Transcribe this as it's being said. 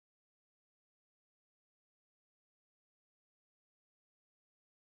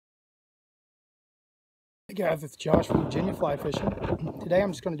Hey guys, it's Josh from Virginia Fly Fishing. Today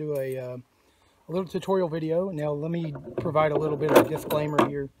I'm just going to do a little tutorial video. Now let me provide a little bit of a disclaimer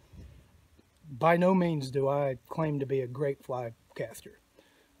here. By no means do I claim to be a great fly caster.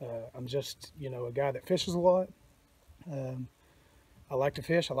 I'm just, a guy that fishes a lot. I like to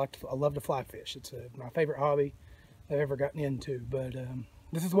fish. I love to fly fish. It's my favorite hobby I've ever gotten into. But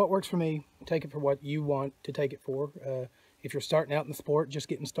this is what works for me. Take it for what you want to take it for. If you're starting out in the sport, just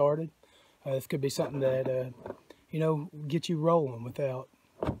getting started, this could be something that get you rolling without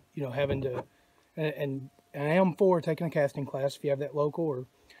having to. And I am for taking a casting class if you have that local, or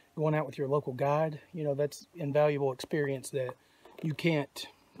going out with your local guide. That's invaluable experience that you can't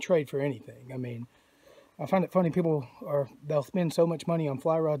trade for anything. I mean, I find it funny, they'll spend so much money on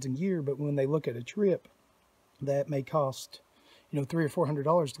fly rods and gear, but when they look at a trip that may cost $300 or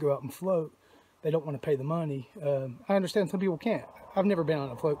 $400 to go out and float, they don't want to pay the money. I understand some people can't. I've never been on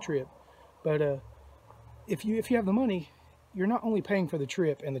a float trip, but if you have the money, you're not only paying for the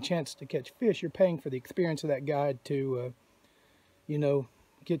trip and the chance to catch fish, you're paying for the experience of that guide to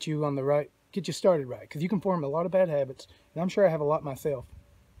get you started right, because you can form a lot of bad habits, and I'm sure I have a lot myself.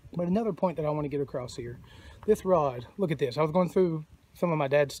 But another point that I want to get across here, this rod, look at this. I was going through some of my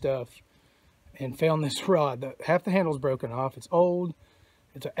dad's stuff and found this rod. Half the handle's broken off. It's old.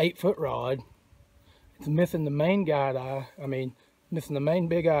 It's an 8-foot rod. It's missing the main guide eye. Missing the main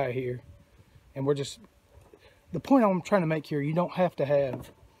big eye here. And the point I'm trying to make here, you don't have to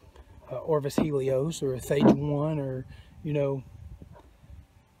have Orvis Helios or a Sage 1 or,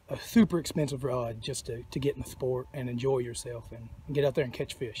 a super expensive rod just to get in the sport and enjoy yourself and get out there and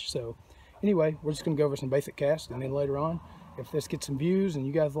catch fish. So anyway, we're just going to go over some basic casts, and then later on, if this gets some views and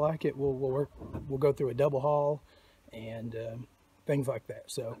you guys like it, we'll go through a double haul and things like that.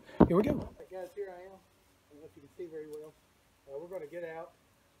 So here we go. All right, guys, here I am. I don't know if you can see very well. We're going to get out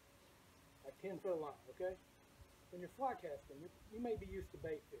a 10-foot line, okay? When you're fly casting, you may be used to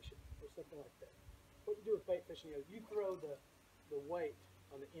bait fishing or something like that. What you do with bait fishing is you throw the weight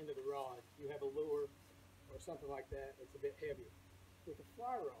on the end of the rod. You have a lure or something like that. It's a bit heavier. With a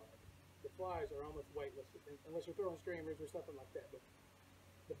fly rod, the flies are almost weightless unless you're throwing streamers or something like that. But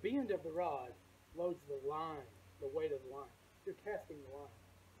the bend of the rod loads the line, the weight of the line. You're casting the line.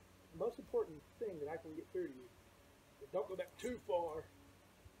 The most important thing that I can get through to you is don't go back too far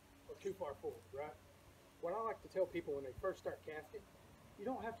or too far forward, right? What I like to tell people when they first start casting, you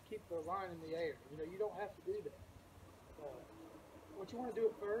don't have to keep the line in the air. You don't have to do that. What you want to do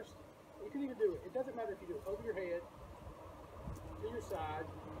it first, you can even do it. It doesn't matter if you do it over your head, to your side,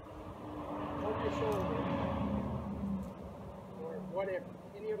 over your shoulder, or whatever,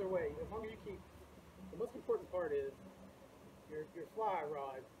 any other way. As long as you keep, the most important part is your fly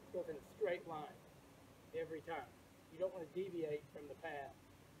rod goes in a straight line every time. You don't want to deviate from the path.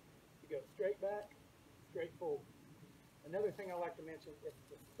 You go straight back, straight forward. Another thing I like to mention is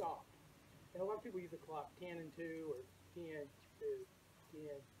the stop. And a lot of people use the clock 10 and 2 or 10, 2,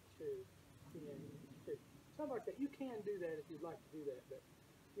 10, 2, 10, 2. Something like that. You can do that if you'd like to do that. But,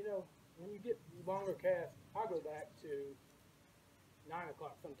 when you get longer casts, I go back to 9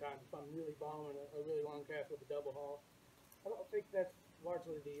 o'clock sometimes if I'm really bombing a really long cast with a double haul. I don't think that's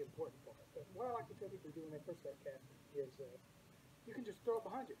largely the important part. But what I like to tell people to do when they first start casting is you can just throw it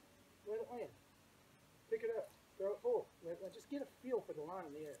behind you. Let it land. Pick it up. Throw it forward. Just get a feel for the line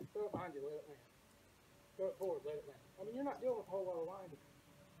in the air. Throw it behind you. Let it land. Throw it forward. Let it land. You're not dealing with a whole lot of line here.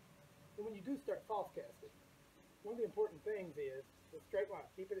 And when you do start false casting, one of the important things is the straight line.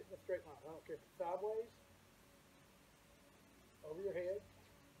 Keep it in a straight line. I don't care if it's sideways, over your head,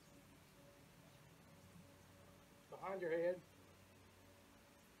 behind your head,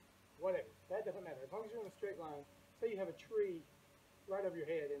 whatever. That doesn't matter. As long as you're in a straight line, say you have a tree right over your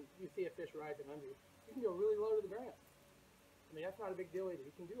head and you see a fish rising under you, you can go really low to the ground. That's not a big deal either.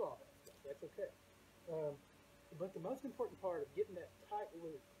 You can do all that stuff. That's okay. But the most important part of getting that tight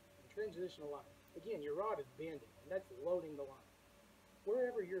loop and transitional line, again, your rod is bending, and that's loading the line.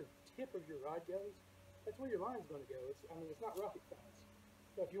 Wherever your tip of your rod goes, that's where your line's going to go. It's not rocket science.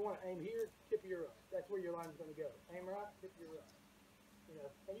 So if you want to aim here, tip of your rod. That's where your line's going to go. Aim right, tip of your rod.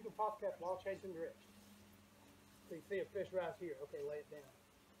 And you can false cast while changing direction. So you see a fish rise here. Okay, lay it down.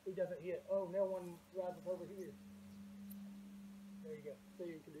 He doesn't hit. Oh, now one rises over here. There you go. So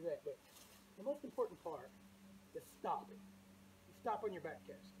you can do that. But the most important part is stopping. You stop on your back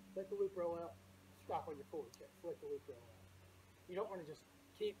cast. Let the loop roll out. Stop on your forward cast. Let the loop roll out. You don't want to just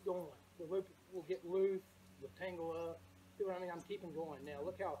keep going. The loop will get loose. Will tangle up. See what I mean? I'm keeping going. Now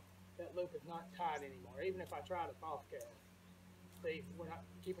look how that loop is not tight anymore. Even if I try to false cast, see, we're not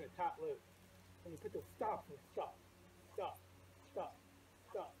keeping a tight loop. When you put those stops in, stop, stop, stop,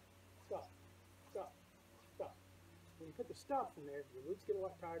 stop, stop, stop, put the stops in there, your loops get a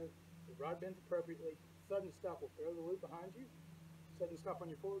lot tighter, the rod bends appropriately, sudden stop will throw the loop behind you, sudden stop on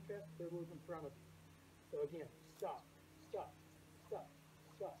your forward cast, throw the loop in front of you. So again, stop, stop, stop,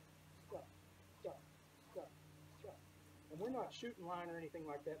 stop, stop, stop, stop, stop. And we're not shooting line or anything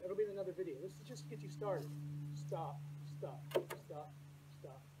like that. That'll be in another video. This is just to get you started. Stop, stop, stop,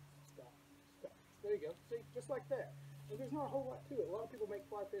 stop, stop, stop. There you go. See, just like that. And there's not a whole lot to it. A lot of people make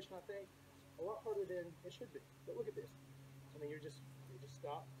fly fishing, I think, a lot harder than it should be. But look at this. I mean, you just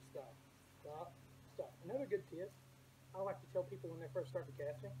stop, stop, stop, stop. Another good tip I like to tell people when they first start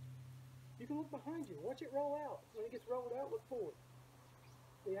casting, you can look behind you, watch it roll out. When it gets rolled out, look forward.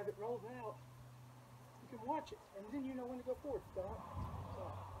 So you have it rolled out, you can watch it, and then you know when to go forward. Stop,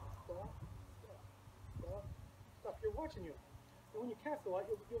 stop, stop, stop, stop, stop. You're watching you. And when you cast a lot,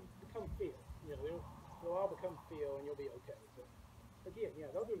 you'll become feel. You know, you'll all become feel, and you'll be okay. But again, yeah,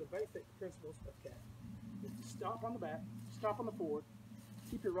 those are the basic principles of casting. Stop on the back, stop on the forward,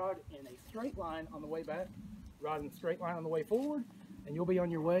 keep your rod in a straight line on the way back, rod in a straight line on the way forward, and you'll be on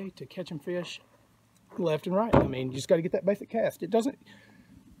your way to catching fish left and right. I mean, you just got to get that basic cast. It doesn't,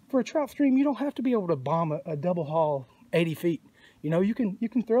 for a trout stream, you don't have to be able to bomb a double haul 80 feet. You know, you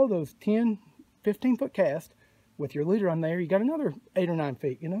can throw those 10, 15 foot cast with your leader on there. You got another 8 or 9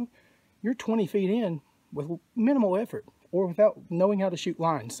 feet, you know. You're 20 feet in with minimal effort or without knowing how to shoot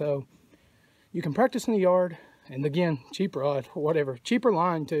lines. So you can practice in the yard, and again, cheap rod, whatever, cheaper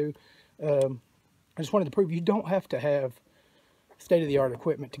line too. I just wanted to prove you don't have to have state-of-the-art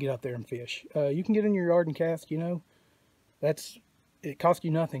equipment to get out there and fish. You can get in your yard and cast, you know. It costs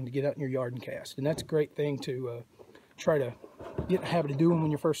you nothing to get out in your yard and cast, and that's a great thing to try to get in the habit of doing when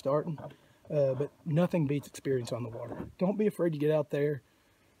you're first starting. But nothing beats experience on the water. Don't be afraid to get out there,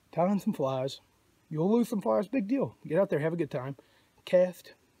 tie on some flies. You'll lose some flies, big deal. Get out there, have a good time,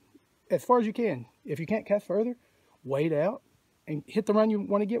 cast as far as you can. If you can't cast further, wade out and hit the run you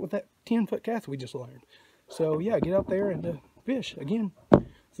want to get with that 10-foot cast we just learned. So yeah, get out there and fish. Again,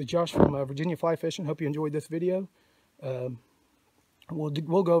 this is Josh from Virginia Fly Fishing. Hope you enjoyed this video.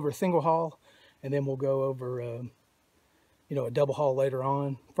 We'll go over a single haul, and then we'll go over you know, a double haul later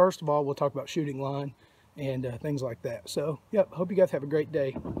on. First of all, we'll talk about shooting line and things like that. So, yep, hope you guys have a great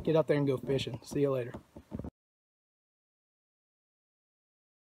day. Get out there and go fishing. See you later.